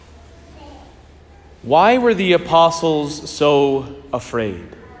Why were the apostles so afraid?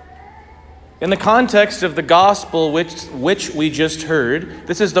 In the context of the gospel which we just heard,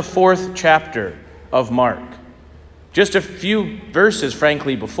 this is the 4th chapter of Mark. Just a few verses,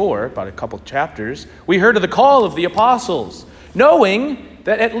 frankly, before, about a couple chapters, we heard of the call of the apostles, knowing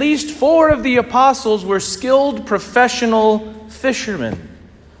that at least 4 of the apostles were skilled professional fishermen.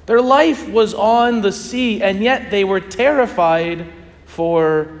 Their life was on the sea, and yet they were terrified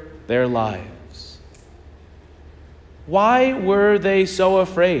for their lives. Why were they so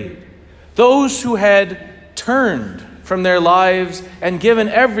afraid? Those who had turned from their lives and given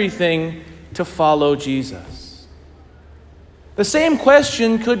everything to follow Jesus. The same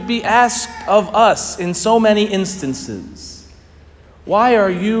question could be asked of us in so many instances. Why are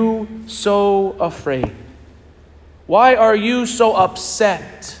you so afraid? Why are you so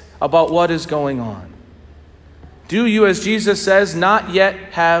upset about what is going on? Do you, as Jesus says, not yet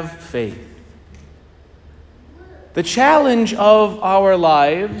have faith? The challenge of our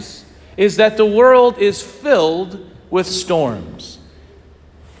lives is that the world is filled with storms.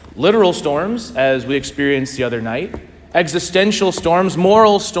 Literal storms, as we experienced the other night, existential storms,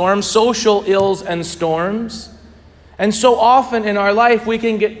 moral storms, social ills and storms. And so often in our life, we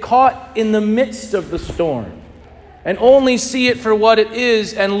can get caught in the midst of the storm and only see it for what it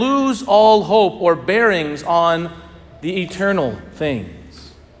is and lose all hope or bearings on the eternal things.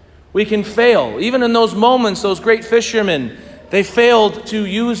 We can fail. Even in those moments, those great fishermen, they failed to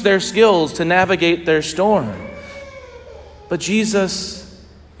use their skills to navigate their storm. But Jesus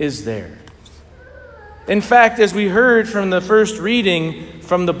is there. In fact, as we heard from the first reading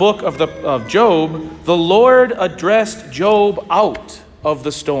from the book of Job, the Lord addressed Job out of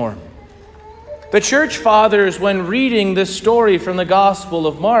the storm. The church fathers, when reading this story from the Gospel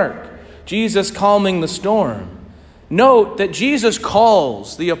of Mark, Jesus calming the storm, note that Jesus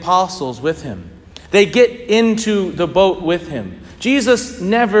calls the apostles with him. They get into the boat with him. Jesus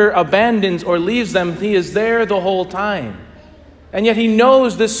never abandons or leaves them. He is there the whole time. And yet he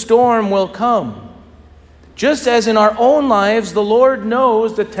knows this storm will come. Just as in our own lives, the Lord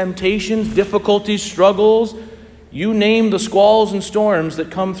knows the temptations, difficulties, struggles, you name the squalls and storms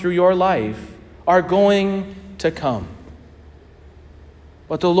that come through your life, are going to come.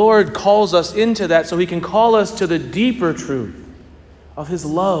 But the Lord calls us into that so he can call us to the deeper truth of his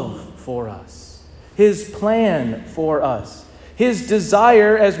love for us, his plan for us, his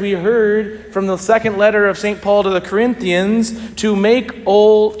desire, as we heard from the second letter of St. Paul to the Corinthians, to make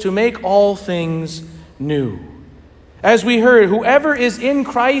all things new. As we heard, whoever is in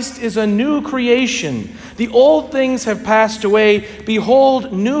Christ is a new creation. The old things have passed away.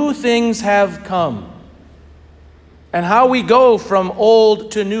 Behold, new things have come. And how we go from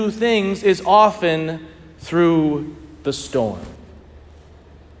old to new things is often through the storm.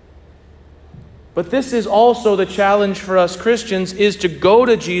 But this is also the challenge for us Christians, is to go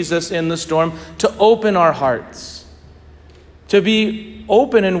to Jesus in the storm, to open our hearts, to be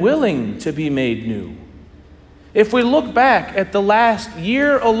open and willing to be made new. If we look back at the last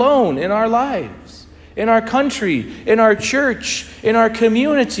year alone in our lives, in our country, in our church, in our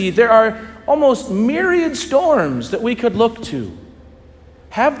community, there are almost myriad storms that we could look to.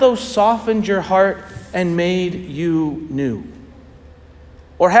 Have those softened your heart and made you new?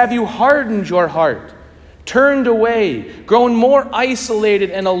 Or have you hardened your heart, turned away, grown more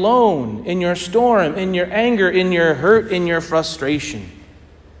isolated and alone in your storm, in your anger, in your hurt, in your frustration?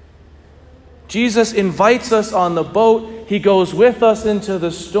 Jesus invites us on the boat. He goes with us into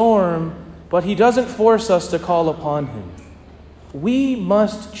the storm, but he doesn't force us to call upon him. We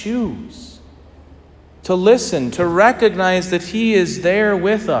must choose to listen, to recognize that he is there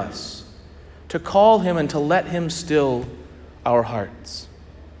with us, to call him and to let him still our hearts.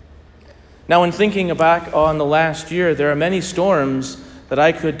 Now, in thinking back on the last year, there are many storms that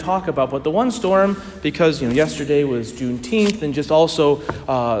I could talk about. But the one storm, because yesterday was Juneteenth and just also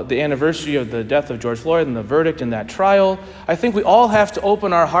the anniversary of the death of George Floyd and the verdict in that trial, I think we all have to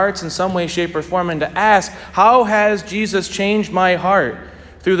open our hearts in some way, shape, or form and to ask, how has Jesus changed my heart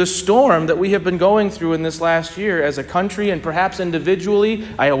through the storm that we have been going through in this last year as a country and perhaps individually,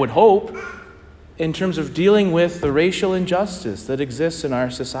 I would hope, in terms of dealing with the racial injustice that exists in our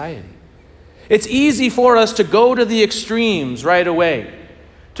society. It's easy for us to go to the extremes right away,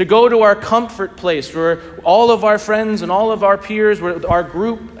 to go to our comfort place where all of our friends and all of our peers, where our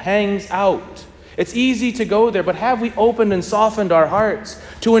group hangs out. It's easy to go there, but have we opened and softened our hearts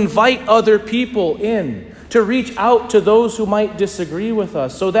to invite other people in, to reach out to those who might disagree with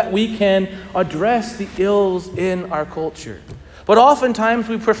us so that we can address the ills in our culture? But oftentimes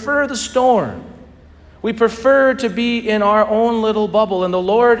we prefer the storm. We prefer to be in our own little bubble, and the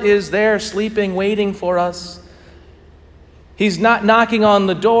Lord is there sleeping, waiting for us. He's not knocking on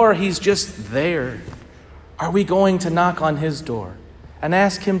the door, He's just there. Are we going to knock on His door and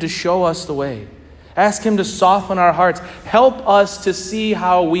ask Him to show us the way? Ask Him to soften our hearts. Help us to see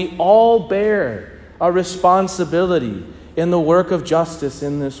how we all bear a responsibility in the work of justice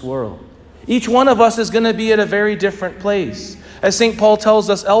in this world. Each one of us is going to be at a very different place. As St. Paul tells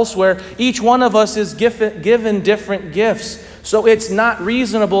us elsewhere, each one of us is given different gifts. So it's not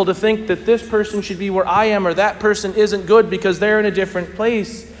reasonable to think that this person should be where I am or that person isn't good because they're in a different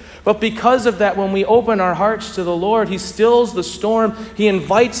place. But because of that, when we open our hearts to the Lord, He stills the storm, He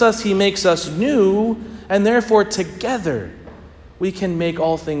invites us, He makes us new, and therefore together we can make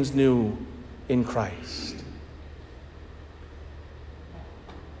all things new in Christ.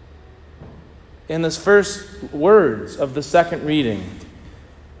 In the first words of the second reading,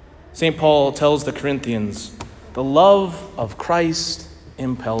 St. Paul tells the Corinthians, the love of Christ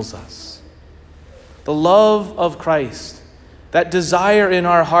impels us. The love of Christ, that desire in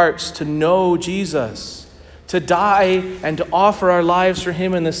our hearts to know Jesus, to die and to offer our lives for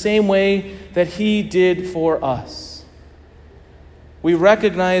Him in the same way that He did for us. We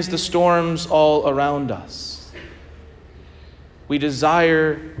recognize the storms all around us. We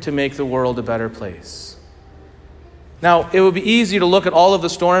desire to make the world a better place. Now, it would be easy to look at all of the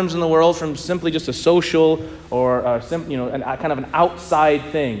storms in the world from simply just a social or kind of an outside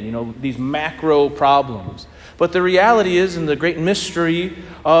thing, these macro problems. But the reality is, and the great mystery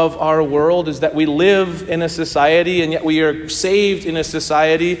of our world is that we live in a society, and yet we are saved in a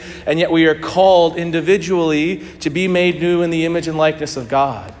society, and yet we are called individually to be made new in the image and likeness of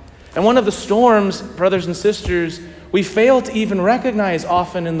God. And one of the storms, brothers and sisters, we fail to even recognize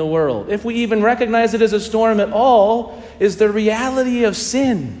often in the world, if we even recognize it as a storm at all, is the reality of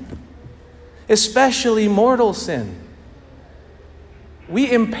sin, especially mortal sin. We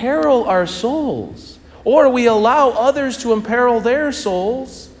imperil our souls, or we allow others to imperil their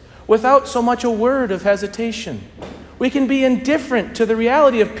souls without so much a word of hesitation. We can be indifferent to the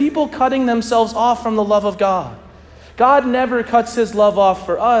reality of people cutting themselves off from the love of God. God never cuts His love off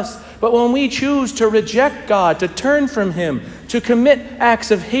for us, but when we choose to reject God, to turn from Him, to commit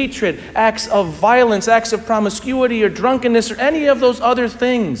acts of hatred, acts of violence, acts of promiscuity or drunkenness or any of those other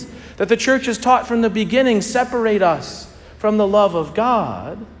things that the church has taught from the beginning separate us from the love of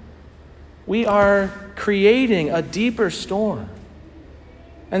God, we are creating a deeper storm.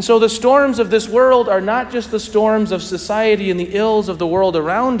 And so the storms of this world are not just the storms of society and the ills of the world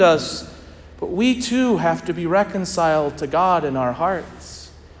around us, but we too have to be reconciled to God in our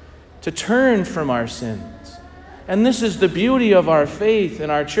hearts, to turn from our sins. And this is the beauty of our faith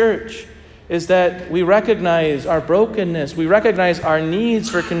in our church, is that we recognize our brokenness, we recognize our needs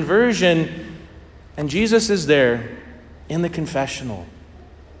for conversion, and Jesus is there in the confessional,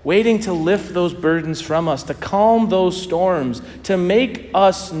 waiting to lift those burdens from us, to calm those storms, to make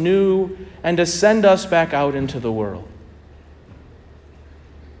us new, and to send us back out into the world.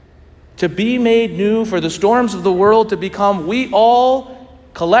 To be made new, for the storms of the world to become we all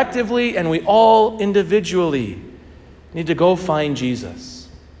collectively and we all individually need to go find Jesus,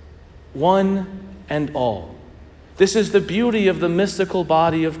 one and all. This is the beauty of the mystical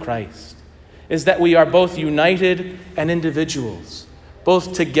body of Christ, is that we are both united and individuals,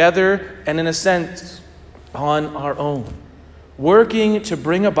 both together and in a sense on our own, working to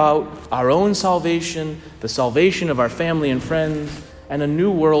bring about our own salvation, the salvation of our family and friends, and a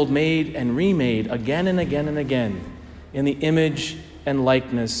new world made and remade again and again and again in the image and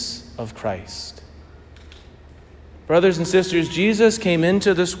likeness of Christ. Brothers and sisters, Jesus came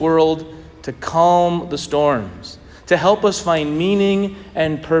into this world to calm the storms, to help us find meaning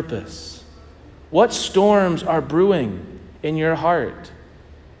and purpose. What storms are brewing in your heart,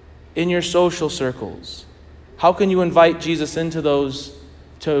 in your social circles? How can you invite Jesus into those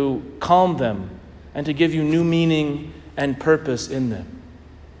to calm them and to give you new meaning and purpose in them?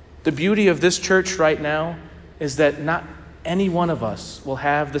 The beauty of this church right now is that not any one of us will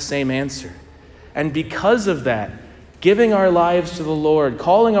have the same answer. And because of that, giving our lives to the Lord,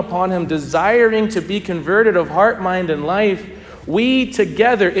 calling upon Him, desiring to be converted of heart, mind, and life, we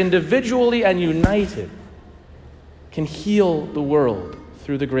together, individually and united, can heal the world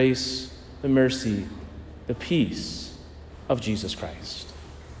through the grace, the mercy, the peace of Jesus Christ.